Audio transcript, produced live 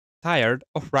Tired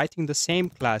of writing the same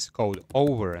class code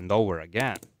over and over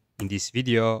again? In this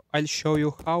video, I'll show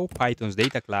you how Python's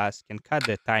data class can cut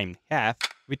the time in half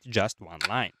with just one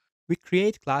line. We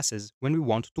create classes when we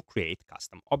want to create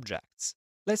custom objects.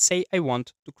 Let's say I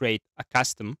want to create a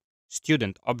custom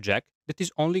student object that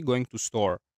is only going to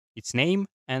store its name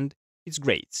and its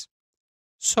grades.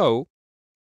 So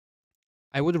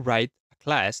I would write a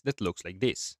class that looks like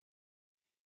this.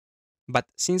 But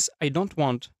since I don't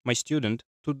want my student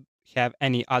to have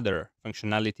any other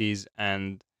functionalities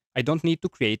and I don't need to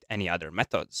create any other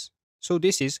methods. So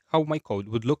this is how my code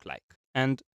would look like.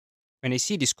 And when I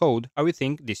see this code, I would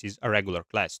think this is a regular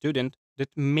class student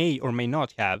that may or may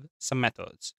not have some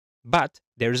methods. But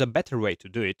there is a better way to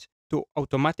do it to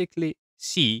automatically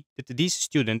see that this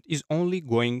student is only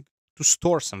going to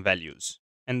store some values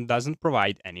and doesn't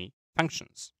provide any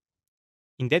functions.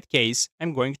 In that case,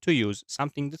 I'm going to use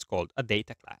something that's called a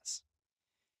data class.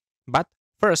 But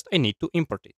first, I need to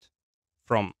import it.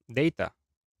 From data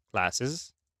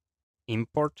classes,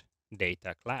 import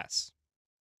data class.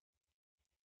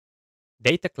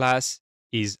 Data class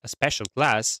is a special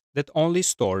class that only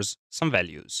stores some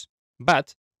values.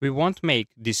 But we won't make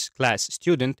this class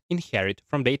student inherit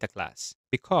from data class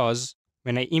because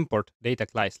when I import data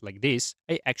class like this,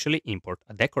 I actually import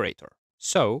a decorator.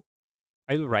 So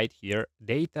I'll write here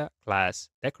data class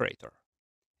decorator.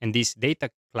 And this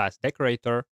data class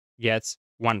decorator gets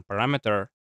one parameter,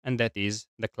 and that is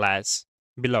the class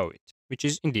below it, which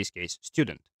is in this case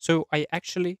student. So I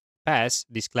actually pass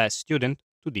this class student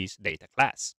to this data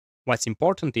class. What's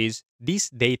important is this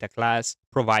data class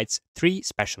provides three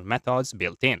special methods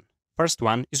built in. First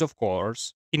one is of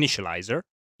course initializer,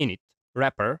 init,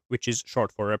 wrapper, which is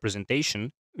short for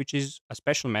representation, which is a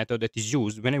special method that is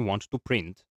used when I want to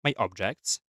print my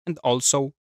objects, and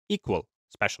also equal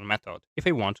special method if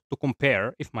I want to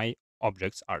compare if my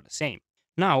objects are the same.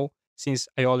 Now, since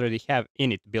I already have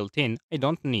init built in, I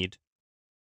don't need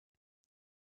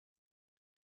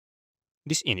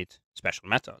this init special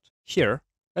method. Here,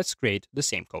 let's create the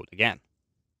same code again.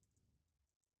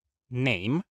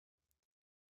 Name,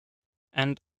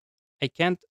 and I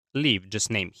can't leave just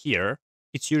name here.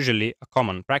 It's usually a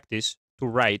common practice to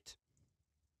write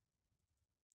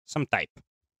some type,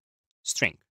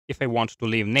 string, if I want to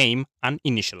leave name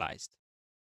uninitialized.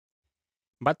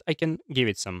 But I can give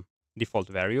it some default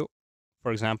value,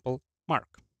 for example,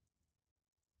 mark.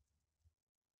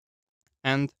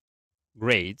 And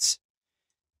grades,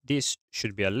 this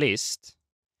should be a list,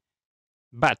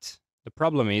 but the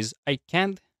problem is I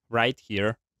can't write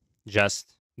here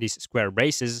just these square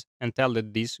braces and tell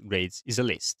that this grades is a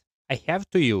list. I have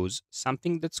to use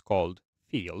something that's called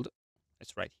field.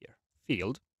 Let's write here,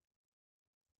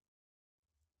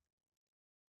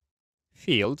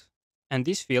 field, and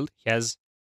this field has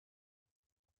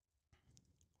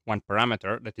one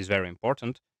parameter that is very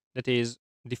important, that is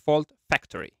default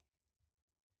factory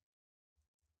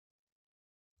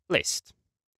list.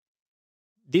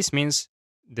 This means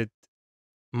that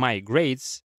my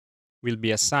grades will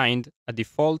be assigned a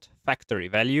default factory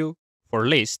value for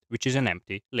list, which is an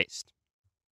empty list.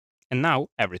 And now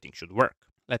everything should work.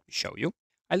 Let me show you.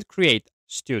 I'll create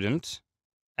student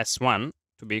s1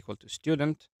 to be equal to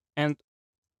student, and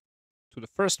to the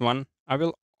first one, I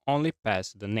will only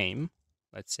pass the name,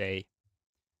 let's say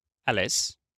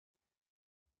Alice.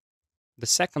 The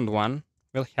second one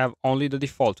will have only the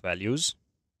default values,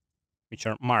 which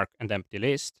are mark and empty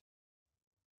list.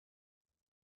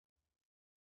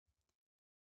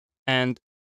 And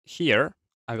here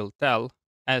I will tell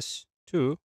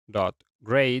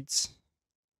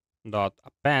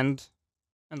s2.grades.append,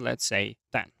 and let's say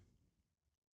 10.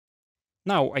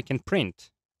 Now I can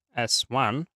print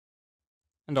s1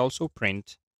 and also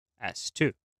print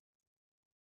s2.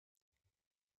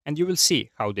 And you will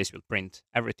see how this will print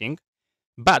everything.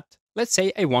 But let's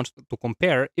say I want to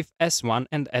compare if s1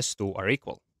 and s2 are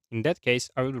equal. In that case,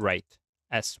 I will write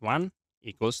s1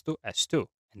 equals to s2,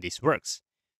 and this works.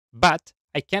 But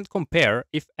I can't compare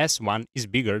if s1 is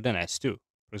bigger than s2.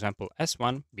 For example,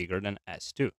 s1 bigger than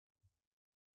s2.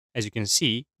 As you can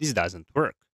see, this doesn't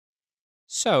work.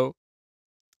 So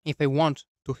if I want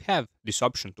to have this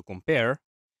option to compare,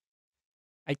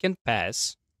 I can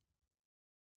pass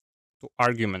to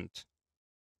argument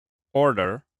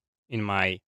order in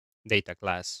my data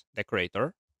class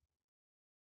decorator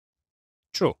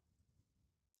true.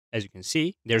 As you can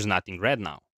see, there's nothing red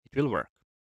now. It will work.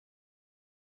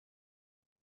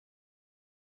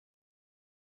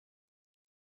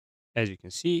 As you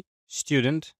can see,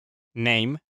 student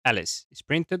name Alice is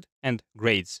printed and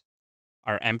grades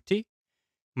are empty.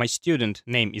 My student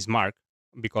name is Mark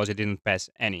because I didn't pass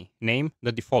any name.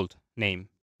 The default name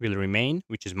will remain,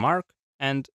 which is mark,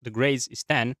 and the grades is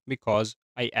 10 because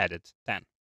I added 10.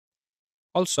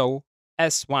 Also,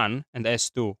 S1 and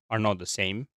S2 are not the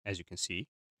same, as you can see.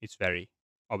 It's very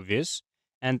obvious.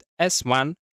 And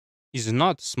S1 is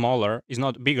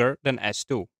not bigger than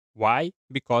S2. Why?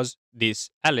 Because this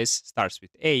Alice starts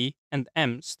with A and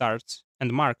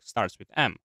Mark starts with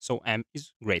M. So M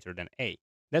is greater than A.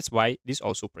 That's why this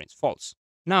also prints false.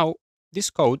 Now, this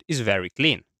code is very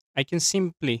clean. I can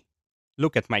simply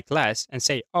look at my class and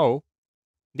say, oh,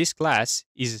 this class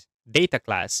is data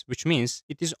class, which means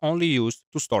it is only used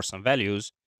to store some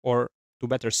values, or to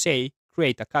better say,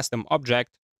 create a custom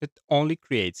object that only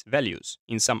creates values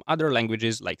in some other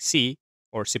languages like C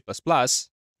or C++,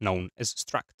 known as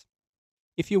struct.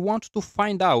 If you want to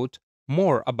find out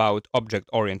more about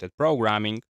object-oriented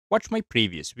programming, watch my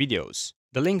previous videos.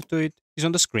 The link to it is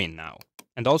on the screen now.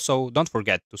 And also, don't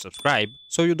forget to subscribe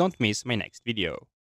so you don't miss my next video.